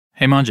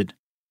Hey Manjid,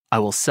 I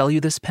will sell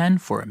you this pen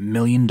for $1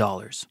 million.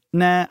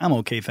 Nah, I'm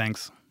okay,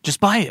 thanks. Just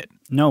buy it.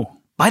 No.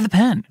 Buy the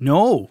pen.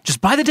 No.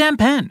 Just buy the damn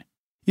pen.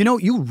 You know,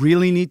 you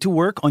really need to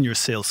work on your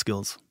sales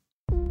skills.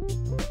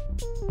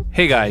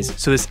 Hey guys,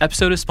 so this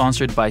episode is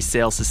sponsored by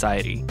Sales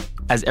Society.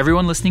 As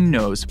everyone listening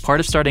knows,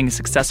 part of starting a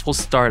successful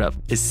startup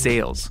is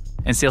sales.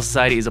 And Sales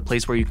Society is a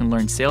place where you can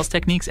learn sales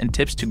techniques and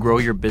tips to grow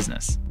your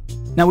business.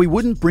 Now, we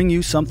wouldn't bring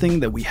you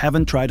something that we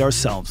haven't tried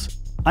ourselves.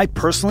 I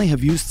personally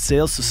have used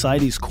Sales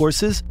Society's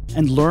courses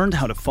and learned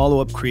how to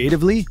follow up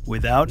creatively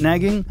without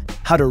nagging,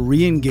 how to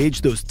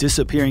re-engage those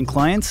disappearing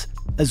clients,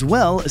 as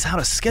well as how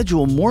to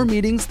schedule more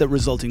meetings that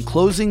result in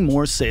closing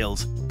more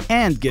sales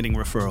and getting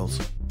referrals.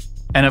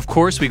 And of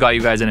course, we got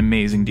you guys an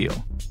amazing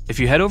deal. If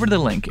you head over to the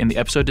link in the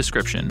episode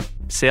description,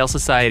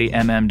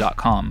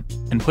 salessocietymm.com,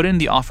 and put in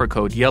the offer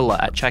code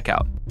YALLA at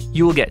checkout,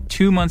 you will get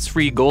 2 months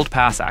free Gold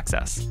Pass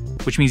access,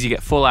 which means you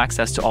get full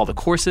access to all the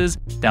courses,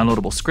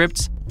 downloadable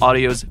scripts,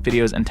 audios,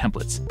 videos, and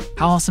templates.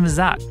 How awesome is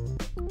that?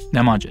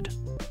 Now, Manjid,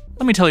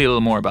 let me tell you a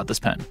little more about this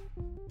pen.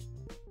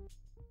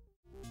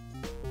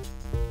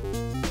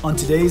 On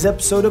today's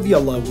episode of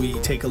Yalla, we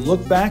take a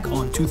look back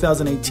on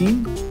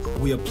 2018,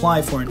 we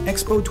apply for an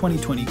Expo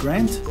 2020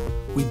 grant,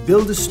 we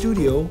build a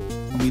studio,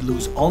 and we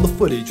lose all the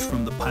footage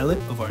from the pilot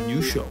of our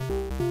new show.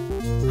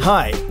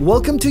 Hi,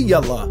 welcome to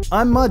Yalla.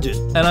 I'm Majid.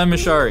 And I'm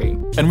Mishari,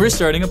 and we're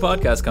starting a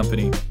podcast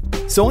company.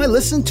 So I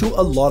listen to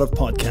a lot of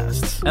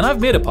podcasts. And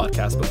I've made a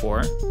podcast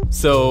before,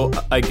 so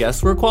I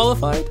guess we're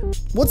qualified?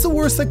 What's the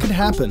worst that could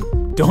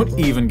happen? Don't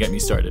even get me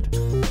started.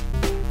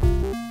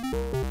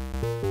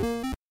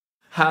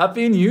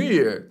 Happy New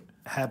Year.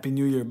 Happy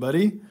New Year,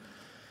 buddy.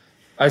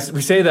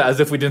 We say that as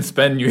if we didn't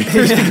spend New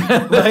Year's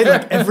together. Right?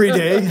 Like every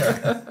day.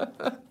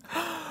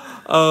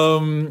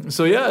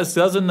 So yeah, it's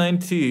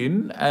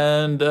 2019,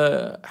 and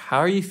how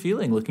are you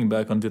feeling looking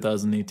back on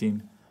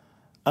 2018?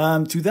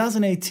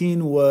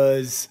 2018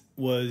 was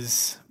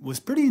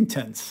pretty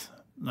intense.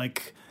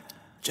 Like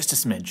just a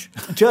smidge.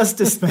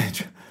 Just a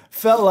smidge.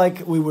 Felt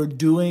like we were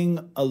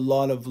doing a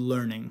lot of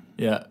learning.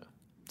 Yeah.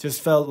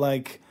 Just felt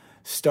like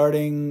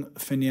starting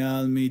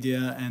Finial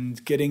Media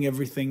and getting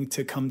everything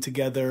to come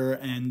together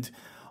and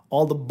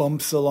all the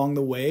bumps along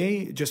the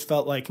way just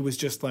felt like it was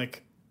just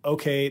like,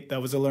 okay,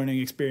 that was a learning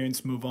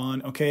experience, move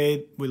on.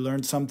 Okay, we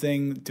learned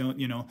something.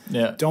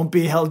 Don't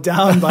be held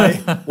down by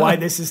why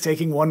this is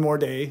taking one more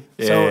day.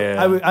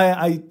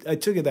 I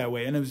took it that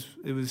way, and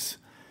it was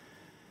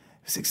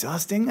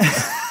exhausting.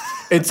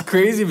 It's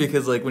crazy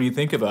because like when you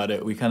think about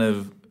it, we kind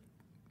of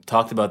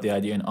talked about the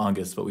idea in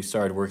August, but we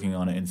started working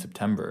on it in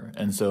September.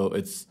 And so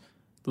it's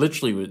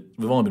literally,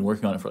 we've only been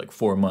working on it for like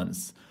 4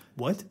 months.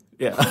 What?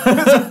 Yeah.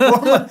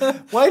 4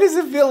 months? Why does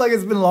it feel like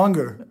it's been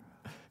longer?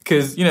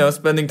 Because,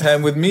 spending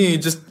time with me,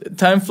 just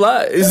time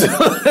flies.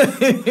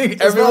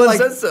 Everyone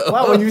says so.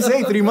 Wow, when you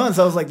say 3 months,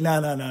 I was like,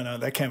 no,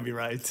 that can't be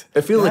right.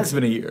 It feels like it's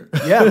been a year.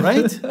 Yeah,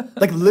 right?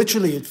 Like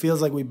literally, it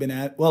feels like we've been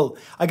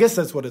I guess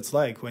that's what it's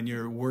like when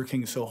you're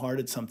working so hard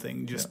at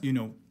something. Just,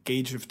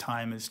 gauge of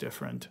time is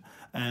different.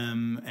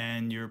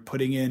 And you're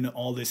putting in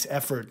all this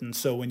effort. And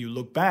so when you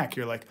look back,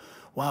 you're like,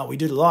 wow, we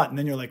did a lot. And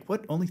then you're like,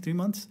 what, only 3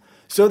 months?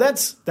 So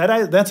that's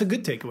a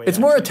good takeaway. It's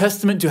more a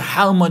testament to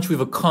how much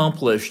we've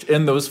accomplished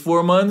in those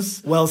 4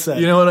 months. Well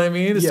said. You know what I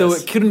mean? Yes. So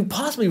it couldn't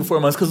possibly be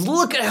 4 months because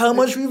look at how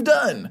much we've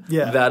done.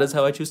 Yeah. That is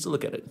how I choose to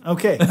look at it.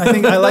 Okay. I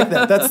think I like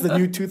that. That's the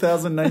new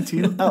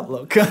 2019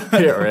 outlook.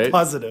 Yeah, right?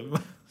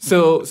 Positive.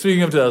 So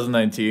speaking of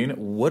 2019,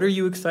 what are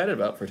you excited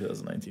about for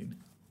 2019?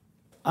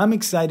 I'm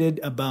excited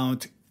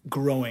about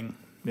growing.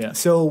 Yeah.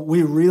 So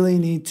we really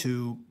need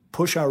to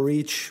push our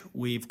reach.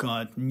 We've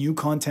got new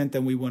content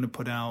that we want to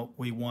put out.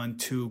 We want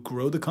to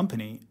grow the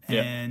company.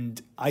 Yeah.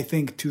 And I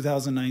think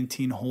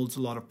 2019 holds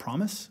a lot of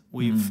promise.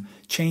 We've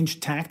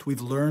changed tact. We've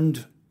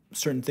learned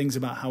certain things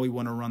about how we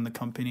want to run the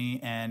company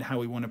and how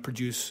we want to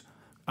produce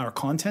our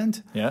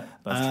content. Yeah,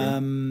 that's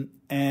true.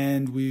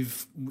 And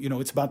we've,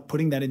 it's about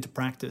putting that into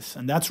practice.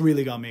 And that's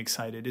really got me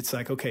excited. It's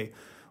like, okay,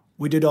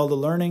 we did all the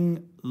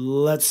learning.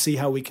 Let's see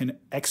how we can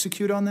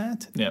execute on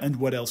that and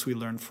what else we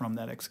learned from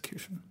that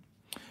execution.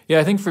 Yeah,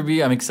 I think for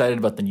me, I'm excited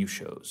about the new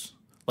shows.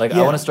 Like,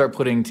 I want to start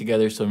putting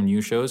together some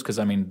new shows because,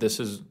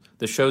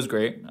 this show's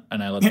great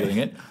and I love doing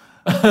it.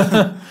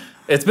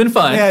 It's been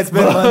fun. Yeah, it's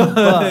been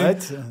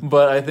fun.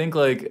 But I think,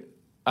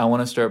 I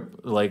want to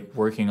start,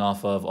 working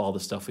off of all the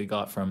stuff we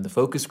got from the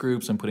focus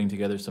groups and putting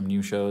together some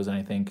new shows. And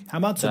I think... How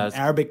about some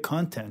Arabic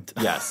content?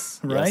 Yes.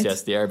 Right?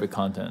 Yes. The Arabic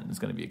content is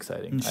going to be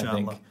exciting. Inshallah. I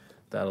think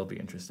that'll be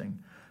interesting.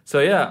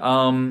 So, yeah.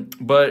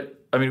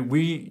 But,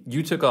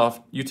 you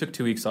took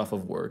 2 weeks off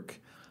of work.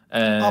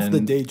 And off the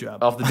day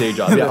job. Off the day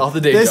job. Yeah, off the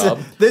day job.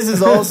 This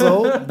has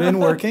also been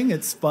working.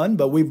 It's fun,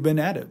 but we've been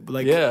at it.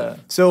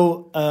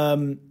 So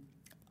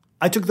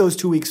I took those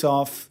 2 weeks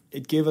off.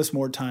 It gave us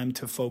more time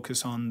to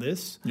focus on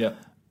this. Yeah.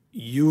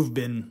 You've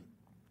been,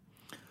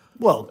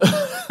 I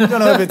don't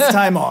know if it's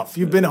time off.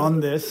 You've been on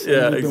this.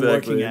 Yeah, and you've been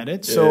working at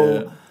it.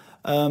 So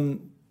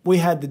we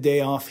had the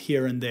day off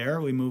here and there.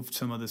 We moved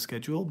some of the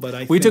schedule,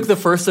 but we took the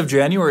 1st of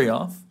January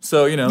off.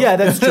 So, Yeah,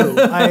 that's true.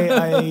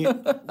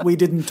 We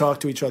didn't talk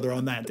to each other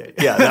on that day.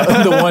 Yeah, that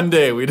was the one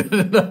day we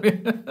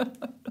didn't.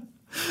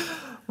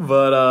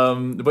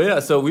 But yeah,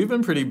 so we've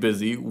been pretty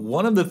busy.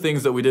 One of the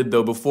things that we did,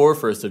 though, before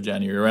 1st of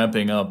January,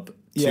 ramping up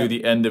to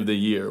the end of the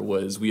year,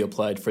 was we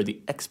applied for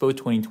the Expo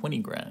 2020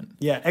 grant.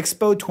 Yeah,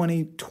 Expo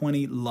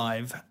 2020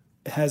 Live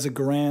has a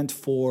grant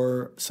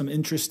for some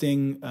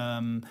interesting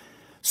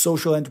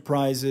social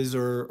enterprises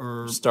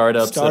or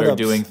startups that are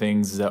doing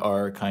things that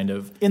are kind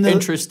of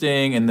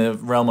interesting in the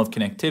realm of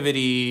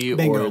connectivity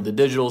or the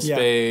digital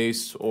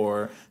space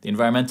or the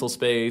environmental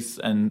space.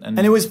 And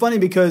it was funny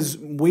because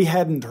we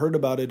hadn't heard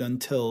about it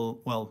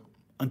until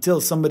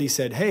somebody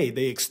said, hey,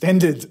 they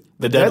extended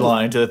the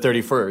deadline to the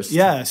 31st.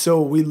 Yeah,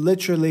 so we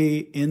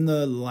literally, in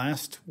the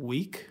last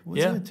week,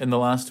 in the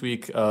last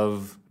week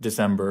of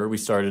December, we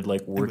started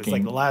working. It was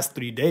like the last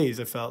 3 days,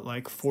 it felt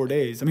like 4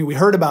 days. I mean, we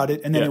heard about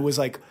it, and then it was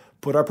like,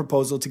 put our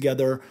proposal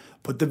together,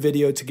 put the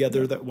video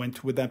together that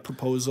went with that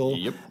proposal,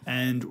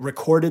 and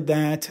recorded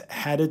that,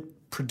 had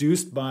it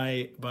produced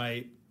by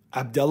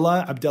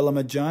Abdullah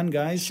Majan,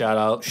 guys. Shout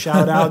out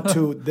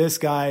to this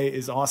guy,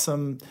 is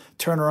awesome.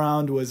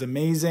 Turnaround was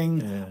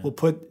amazing. Yeah. We'll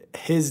put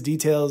his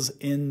details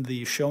in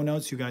the show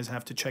notes. You guys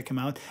have to check him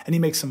out. And he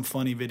makes some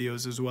funny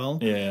videos as well.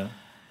 Yeah.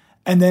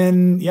 And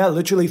then,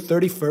 literally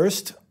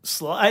 31st,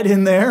 slide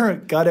in there,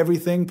 got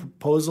everything,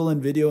 proposal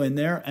and video in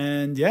there.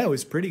 And it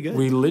was pretty good.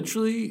 We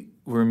literally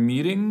were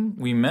meeting.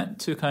 We met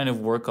to kind of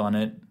work on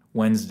it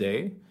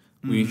Wednesday.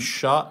 Mm-hmm. We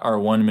shot our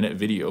 1-minute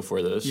video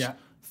for this. Yeah.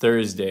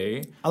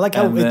 Thursday. I like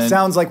how it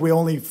sounds like we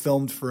only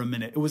filmed for a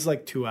minute. It was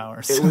like 2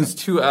 hours. It was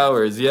 2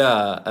 hours,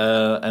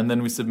 yeah. And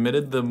then we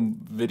submitted the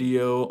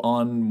video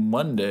on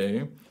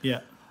Monday.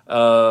 Yeah.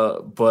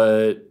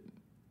 But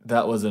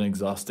that was an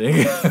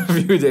exhausting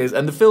few days.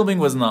 And the filming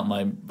was not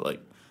my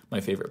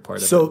favorite part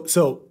of it.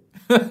 So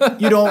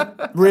you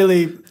don't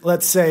really,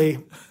 let's say,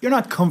 you're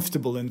not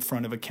comfortable in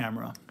front of a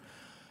camera.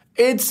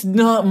 It's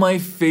not my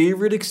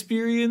favorite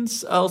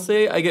experience, I'll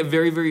say. I get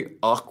very, very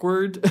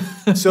awkward.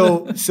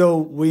 So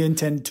we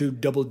intend to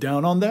double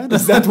down on that?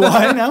 Is that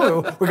why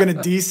now? We're going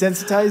to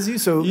desensitize you?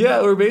 So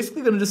yeah, we're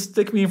basically going to just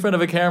stick me in front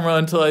of a camera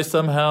until I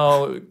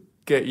somehow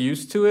get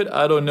used to it.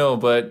 I don't know.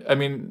 But, I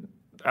mean,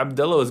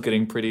 Abdullah was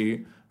getting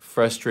pretty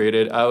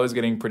frustrated. I was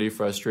getting pretty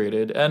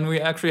frustrated. And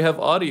we actually have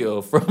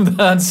audio from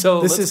that. So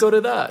let's go to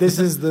that. This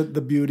is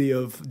the beauty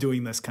of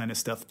doing this kind of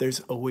stuff.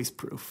 There's always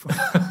proof.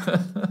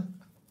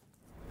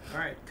 All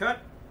right, cut.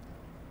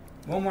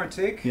 One more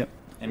take. Yep.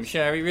 I'm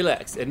Shari,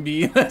 relax and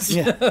be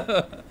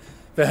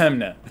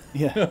فهمنا.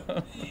 Yeah.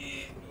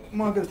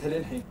 ما قلت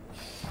للحين.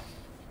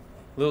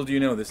 Little do you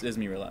know, this is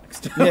me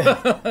relaxed. Yeah.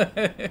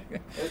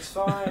 It's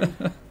fine.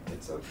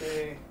 It's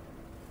okay.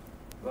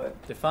 But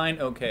define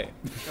okay.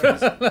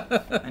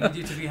 I need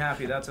you to be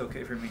happy. That's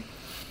okay for me.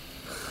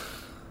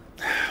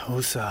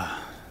 Usa.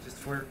 Just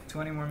for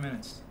 20 more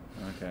minutes.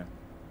 Okay.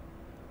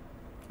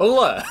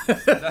 Allah!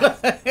 That's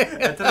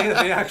the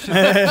reaction.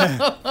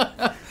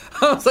 I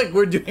was like,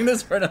 we're doing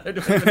this for another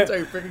 20 minutes. Are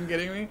you freaking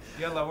kidding me?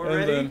 Yalla, we're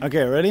ready.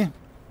 Okay, ready?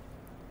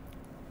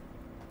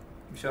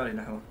 مشاري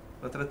له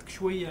بطرتك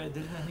شوية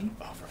درنا هني.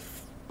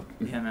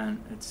 Yeah,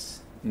 man,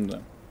 it's.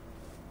 No.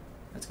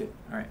 That's good.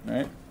 All right. All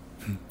right.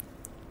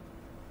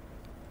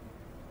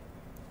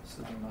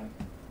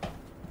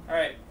 All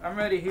right, I'm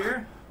ready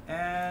here.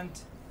 And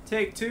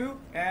take 2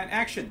 and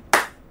action.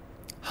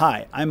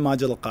 Hi, I'm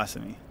Majid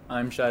Al-Qasimi.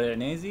 I'm Shadi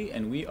Arnazi,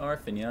 and we are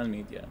Finyal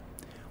Media.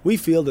 We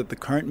feel that the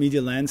current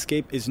media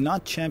landscape is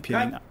not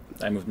championing...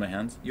 I moved my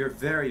hands. You're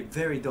very,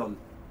 very dull.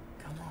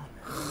 Come on.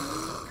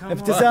 Come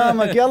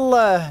Ibtisamak,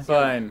 yalla.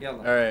 Fine.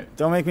 Yalla. All right.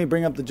 Don't make me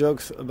bring up the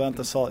jokes about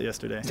the salt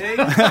yesterday.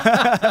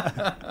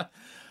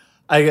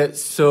 I get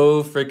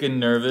so freaking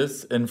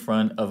nervous in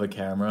front of a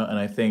camera, and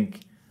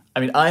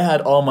I had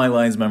all my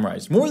lines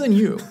memorized. More than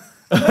you.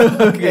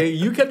 Okay,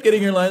 you kept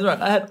getting your lines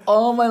wrong. I had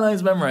all my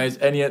lines memorized,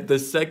 and yet the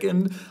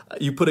second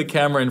you put a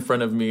camera in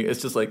front of me,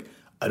 it's just like,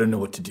 I don't know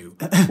what to do.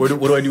 What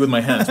do I do with my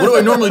hands? What do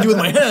I normally do with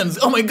my hands?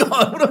 Oh my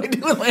God, what do I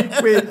do with my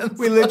hands?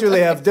 We literally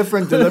have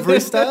different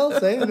delivery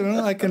styles. I don't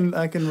know. I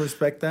can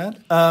respect that.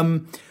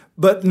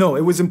 But no,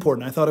 it was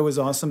important. I thought it was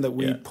awesome that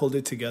we pulled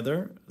it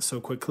together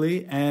so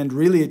quickly. And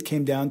really, it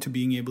came down to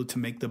being able to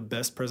make the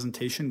best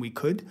presentation we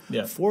could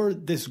for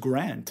this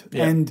grant.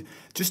 Yeah. And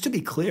just to be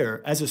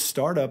clear, as a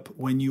startup,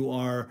 when you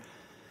are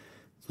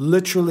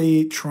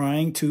literally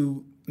trying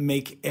to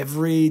make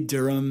every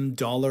dirham,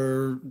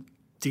 dollar,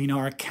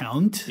 dinar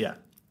count,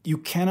 you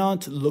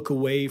cannot look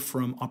away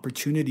from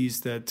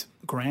opportunities that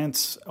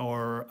grants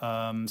or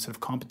sort of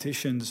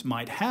competitions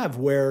might have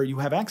where you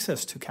have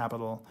access to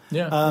capital.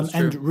 Yeah, that's true.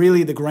 And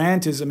really the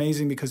grant is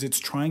amazing because it's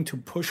trying to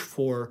push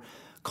for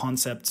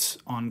concepts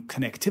on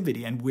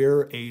connectivity. And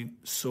we're a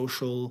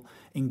social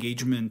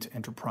engagement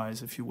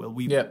enterprise, if you will.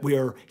 We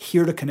are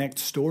here to connect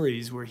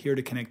stories. We're here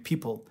to connect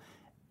people.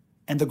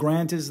 And the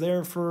grant is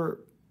there for...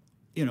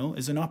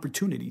 is an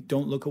opportunity.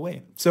 Don't look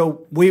away.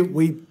 So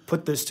we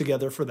put this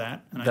together for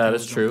that. And that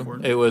is true.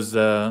 Important.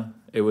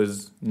 It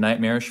was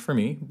nightmarish for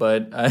me,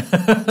 but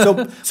So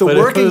but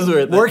it was worth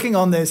it. working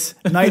on this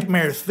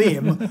nightmare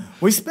theme,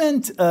 we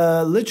spent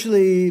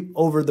literally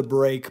over the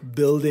break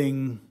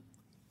building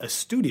a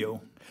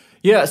studio.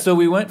 Yeah, so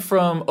we went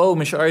from,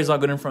 Mishari's not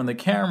good in front of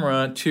the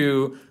camera,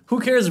 to, who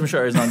cares if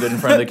Mishari's not good in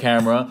front of the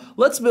camera?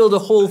 Let's build a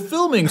whole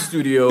filming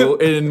studio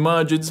in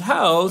Majid's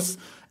house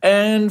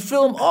and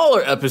film all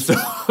our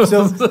episodes.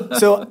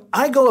 So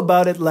I go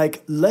about it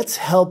like, let's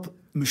help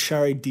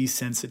Mishari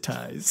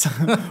desensitize.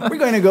 We're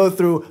going to go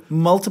through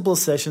multiple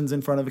sessions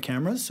in front of a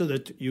camera so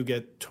that you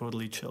get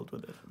totally chilled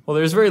with it. Well,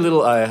 there's very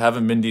little I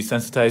haven't been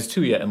desensitized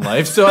to yet in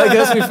life, so I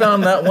guess we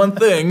found that one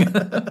thing.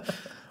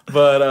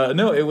 But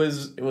no, it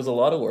was a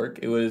lot of work.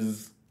 We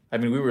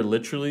were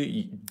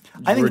literally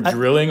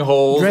drilling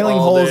holes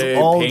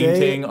all day,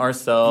 painting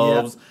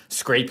ourselves,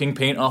 scraping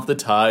paint off the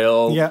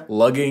tile,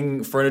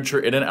 lugging furniture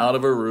in and out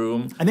of a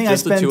room. I think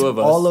just I spent the two of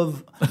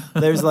us.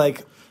 There's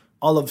like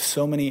all of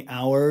so many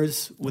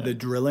hours with a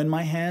drill in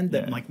my hand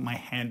that like my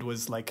hand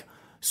was like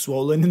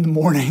swollen in the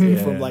morning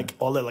from like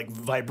all that like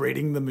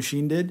vibrating the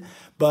machine did.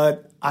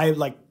 But I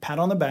like pat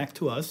on the back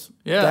to us.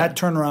 Yeah. That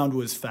turnaround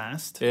was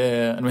fast.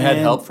 Yeah, and we had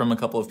help from a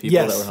couple of people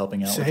that were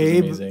helping out, which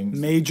is amazing.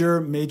 Major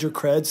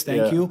creds,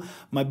 thank you.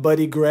 My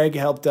buddy Greg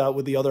helped out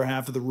with the other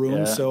half of the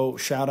room, so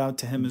shout out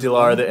to him as well.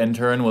 Dilar, the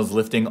intern, was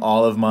lifting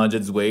all of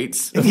Majid's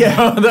weights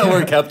that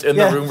were kept in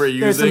the room we're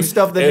using. There's some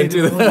stuff that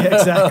needed to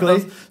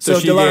exactly. So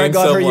Dilar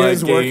got her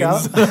year's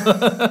workout.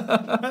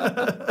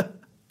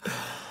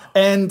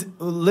 And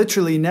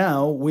literally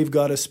now we've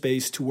got a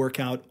space to work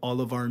out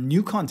all of our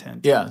new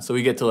content. Yeah, so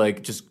we get to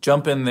like just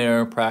jump in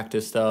there,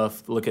 practice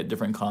stuff, look at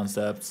different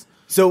concepts.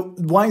 So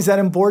why is that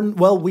important?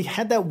 Well, we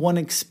had that one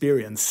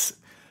experience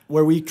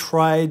where we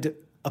tried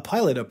a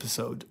pilot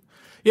episode.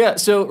 Yeah,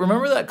 so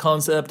remember that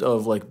concept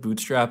of like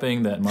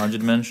bootstrapping that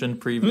Majid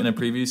mentioned in a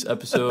previous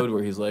episode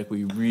where he's like,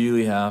 we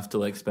really have to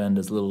like spend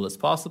as little as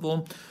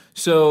possible.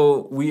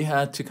 So we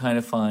had to kind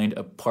of find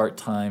a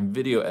part-time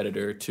video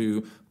editor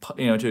to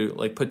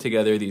like put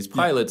together these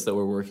pilots that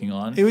we're working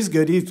on. He was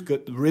good. He's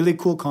good. Really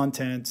cool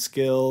content,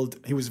 skilled.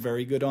 He was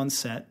very good on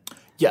set.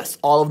 Yes,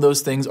 all of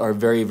those things are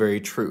very,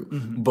 very true.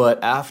 Mm-hmm.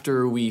 But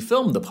after we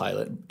filmed the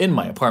pilot, in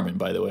my apartment,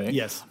 by the way.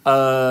 Yes.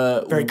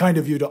 Very kind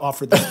of you to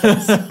offer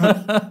this.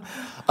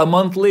 A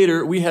month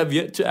later, we have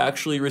yet to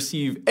actually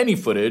receive any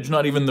footage,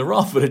 not even the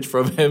raw footage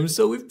from him.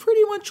 So we've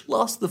pretty much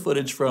lost the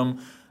footage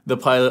from the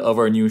pilot of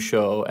our new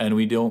show, and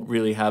we don't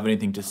really have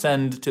anything to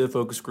send to the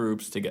focus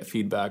groups to get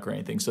feedback or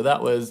anything. So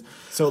that was...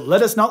 So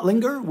let us not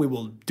linger. We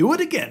will do it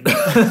again.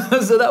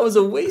 So that was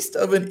a waste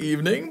of an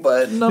evening,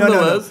 but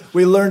nonetheless... No.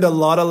 We learned a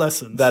lot of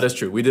lessons. That is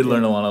true. We did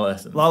learn a lot of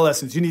lessons. A lot of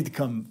lessons. You need to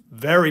come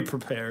very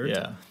prepared.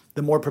 Yeah.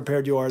 The more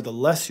prepared you are, the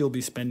less you'll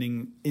be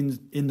spending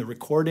in the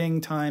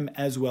recording time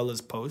as well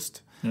as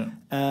post. Yeah.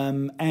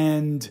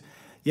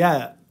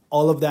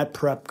 All of that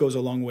prep goes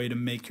a long way to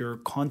make your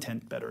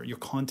content better, your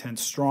content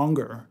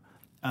stronger,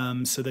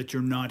 so that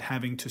you're not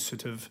having to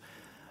sort of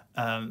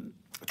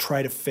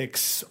try to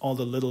fix all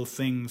the little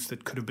things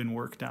that could have been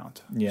worked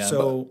out. Yeah.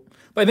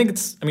 But I think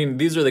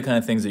these are the kind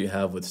of things that you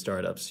have with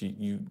startups.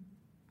 You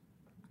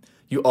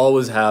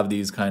always have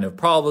these kind of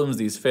problems,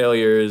 these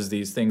failures,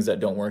 these things that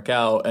don't work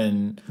out,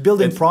 and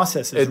building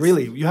processes.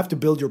 Really, you have to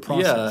build your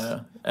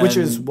process, which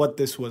is what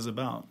this was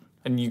about.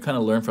 And you kind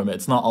of learn from it.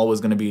 It's not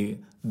always going to be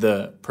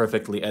the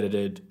perfectly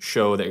edited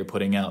show that you're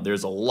putting out.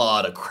 There's a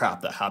lot of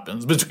crap that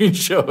happens between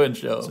show and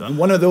show. So, and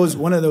one of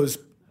those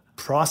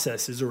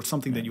processes or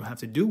something that you have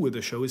to do with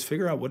the show is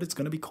figure out what it's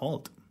going to be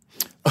called.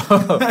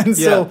 And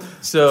so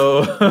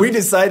we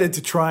decided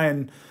to try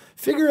and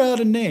figure out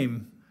a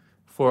name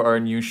for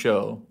our new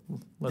show.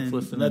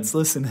 Let's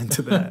listen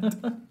into that.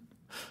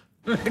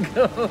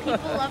 People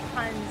love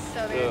puns,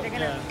 so they're going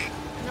to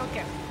milk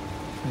it.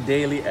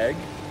 Daily Egg.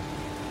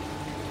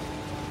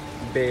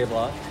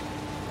 Baylock.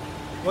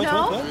 What?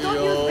 Don't use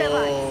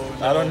Baylock.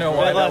 I don't know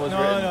why that was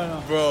written.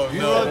 No. Bro,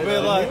 you love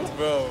Baylock,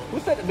 bro. Who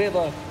said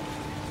Baylock?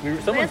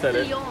 Someone said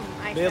it.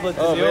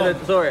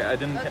 Baylock. Sorry, I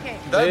didn't. Okay.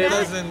 That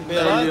doesn't.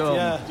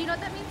 Yeah. Do you know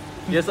what that means?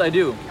 Yes, I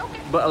do. Okay.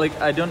 But like,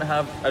 I don't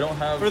have.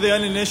 For the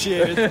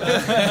uninitiated.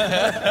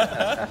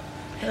 I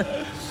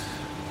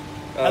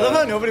love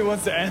how nobody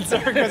wants to answer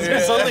because you're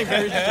suddenly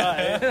very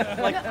shy.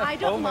 Like, no, I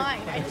don't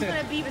mind. I just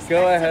want to be respectful.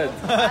 Go ahead.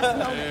 To the last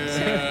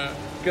moment.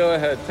 Go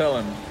ahead, tell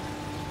him.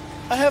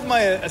 I have my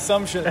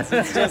assumptions.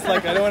 It's just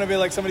like I don't want to be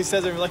like somebody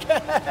says it and be like,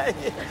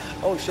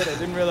 oh shit, I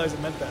didn't realize it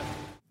meant that.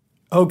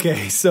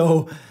 Okay,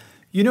 so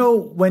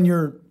when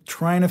you're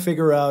trying to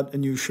figure out a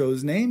new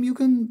show's name, you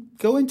can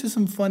go into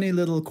some funny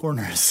little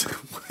corners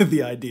with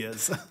the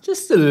ideas.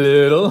 Just a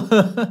little.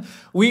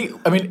 We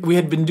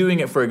had been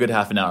doing it for a good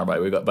half an hour by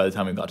the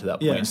time we got to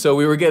that point. Yeah. So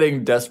we were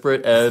getting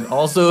desperate and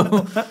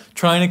also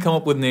trying to come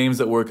up with names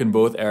that work in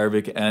both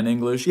Arabic and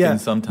English. Yeah, can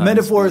sometimes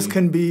metaphors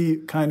can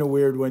be kind of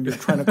weird when you're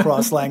trying to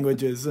cross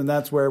languages, and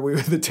that's where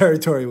the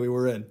territory we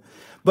were in.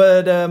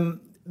 But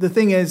the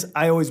thing is,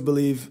 I always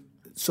believe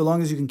so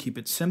long as you can keep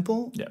it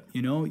simple, Yeah.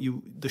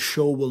 the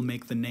show will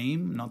make the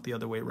name, not the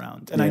other way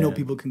around. And I know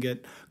people can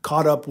get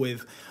caught up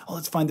with,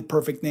 let's find the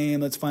perfect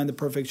name, let's find the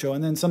perfect show.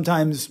 And then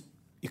sometimes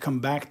you come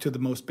back to the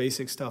most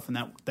basic stuff, and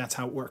that's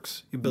how it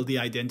works. You build the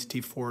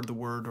identity for the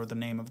word or the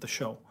name of the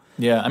show.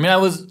 Yeah, I mean,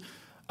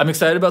 I'm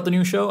excited about the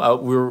new show.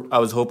 We were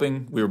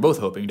both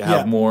hoping to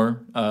have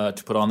more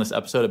to put on this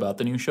episode about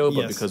the new show,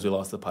 but because we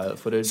lost the pilot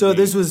footage. So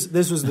this was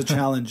the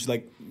challenge,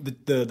 like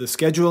the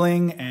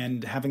scheduling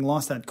and having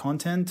lost that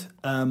content.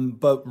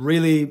 But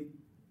really,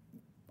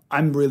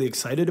 I'm really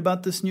excited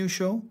about this new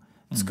show.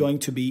 It's going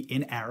to be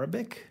in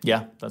Arabic.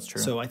 Yeah, that's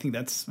true. So I think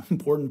that's an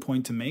important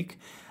point to make.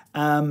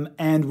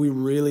 And we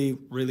really,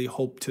 really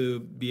hope to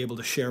be able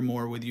to share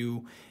more with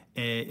you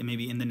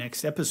maybe in the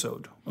next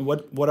episode.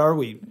 What are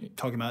we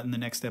talking about in the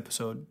next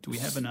episode? Do we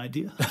have an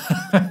idea?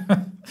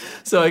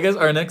 So I guess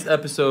our next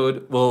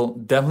episode will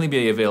definitely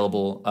be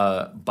available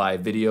by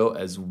video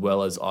as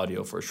well as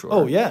audio for sure.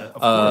 Oh yeah,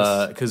 of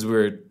course. Because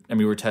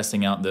we're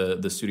testing out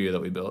the studio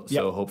that we built.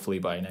 So hopefully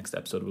by next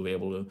episode we'll be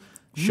able to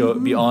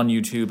be on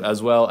YouTube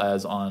as well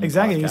as on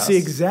Exactly. podcasts. You see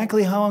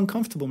exactly how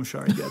uncomfortable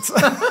Mashari gets.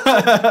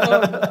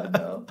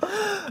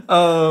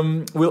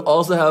 We'll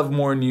also have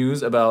more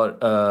news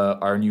about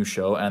our new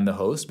show and the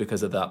host,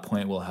 because at that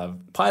point we'll have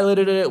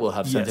piloted it, we'll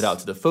have sent it out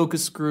to the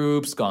focus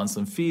groups, gotten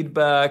some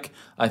feedback.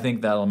 I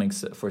think that'll make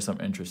for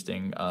some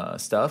interesting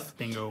stuff.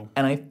 Bingo.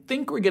 And I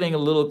think we're getting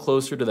a little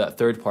closer to that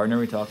third partner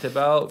we talked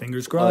about.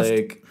 Fingers crossed.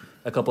 Like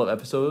a couple of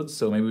episodes,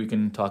 so maybe we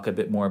can talk a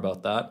bit more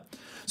about that.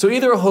 So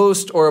either a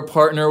host or a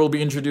partner will be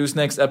introduced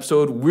next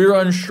episode. We're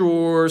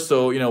unsure,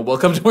 so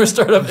welcome to our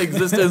startup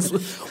existence.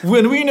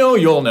 When we know,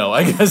 you'll know,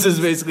 I guess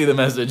is basically the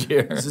message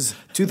here. This is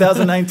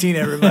 2019,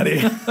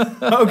 everybody.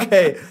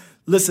 Okay,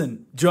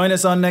 listen, join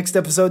us on next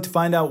episode to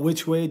find out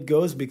which way it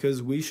goes,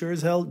 because we sure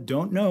as hell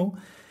don't know.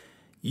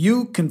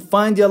 You can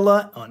find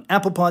Yalla on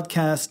Apple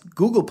Podcast,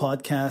 Google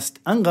Podcast,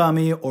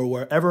 Angami, or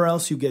wherever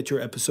else you get your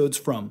episodes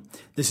from.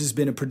 This has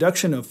been a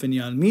production of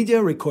Finial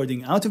Media,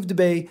 recording out of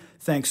Dubai.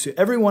 Thanks to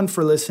everyone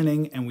for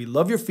listening, and we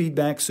love your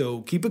feedback,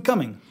 so keep it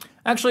coming.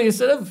 Actually,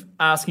 instead of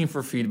asking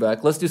for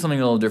feedback, let's do something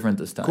a little different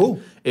this time. Cool.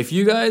 If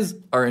you guys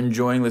are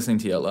enjoying listening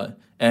to Yalla,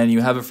 and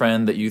you have a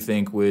friend that you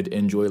think would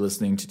enjoy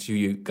listening to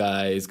you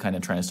guys kind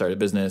of trying to start a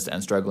business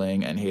and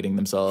struggling and hating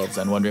themselves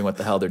and wondering what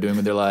the hell they're doing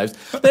with their lives,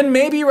 then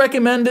maybe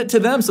recommend it to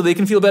them so they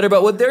can feel better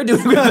about what they're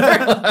doing with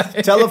their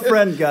lives. Tell a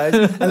friend, guys.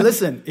 And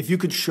listen, if you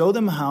could show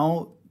them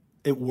how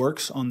it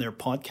works on their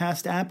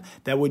podcast app,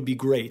 that would be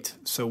great,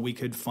 so we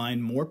could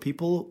find more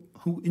people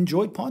who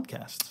enjoy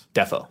podcasts.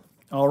 Defo.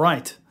 All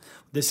right.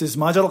 This is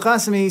Majid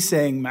Al-Qasimi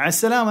saying ma'a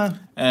salama.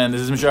 And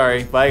this is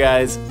Mashari. Bye,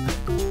 guys.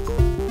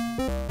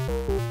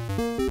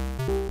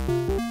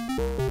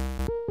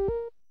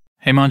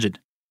 Hey Majid,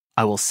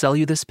 I will sell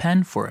you this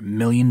pen for $1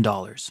 million.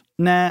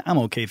 Nah, I'm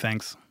okay,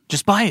 thanks.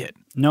 Just buy it.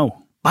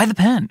 No. Buy the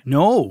pen.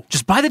 No.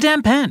 Just buy the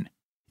damn pen.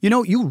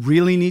 You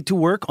really need to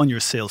work on your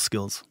sales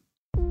skills.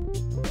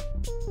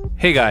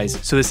 Hey guys,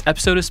 so this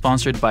episode is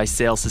sponsored by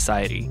Sales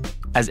Society.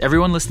 As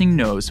everyone listening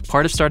knows,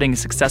 part of starting a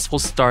successful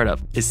startup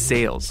is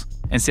sales.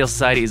 And Sales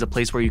Society is a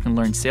place where you can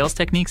learn sales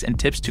techniques and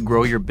tips to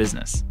grow your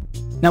business.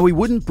 Now, we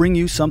wouldn't bring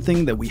you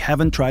something that we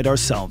haven't tried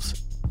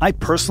ourselves. I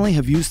personally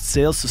have used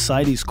Sales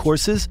Society's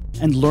courses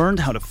and learned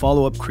how to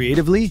follow up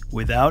creatively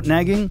without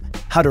nagging,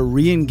 how to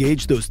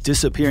re-engage those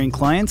disappearing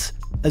clients,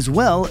 as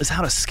well as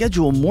how to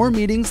schedule more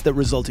meetings that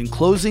result in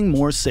closing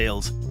more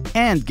sales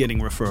and getting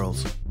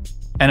referrals.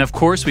 And of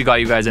course, we got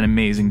you guys an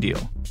amazing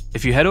deal.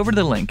 If you head over to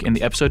the link in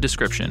the episode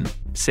description,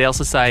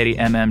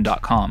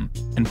 salessocietymm.com,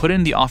 and put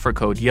in the offer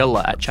code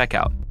YALLA at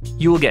checkout,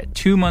 you will get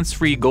 2 months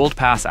free Gold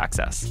Pass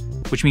access,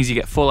 which means you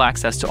get full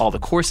access to all the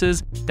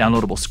courses,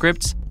 downloadable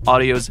scripts,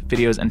 audios,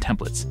 videos, and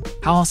templates.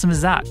 How awesome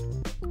is that?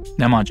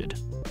 Now, Majid,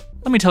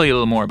 let me tell you a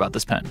little more about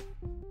this pen.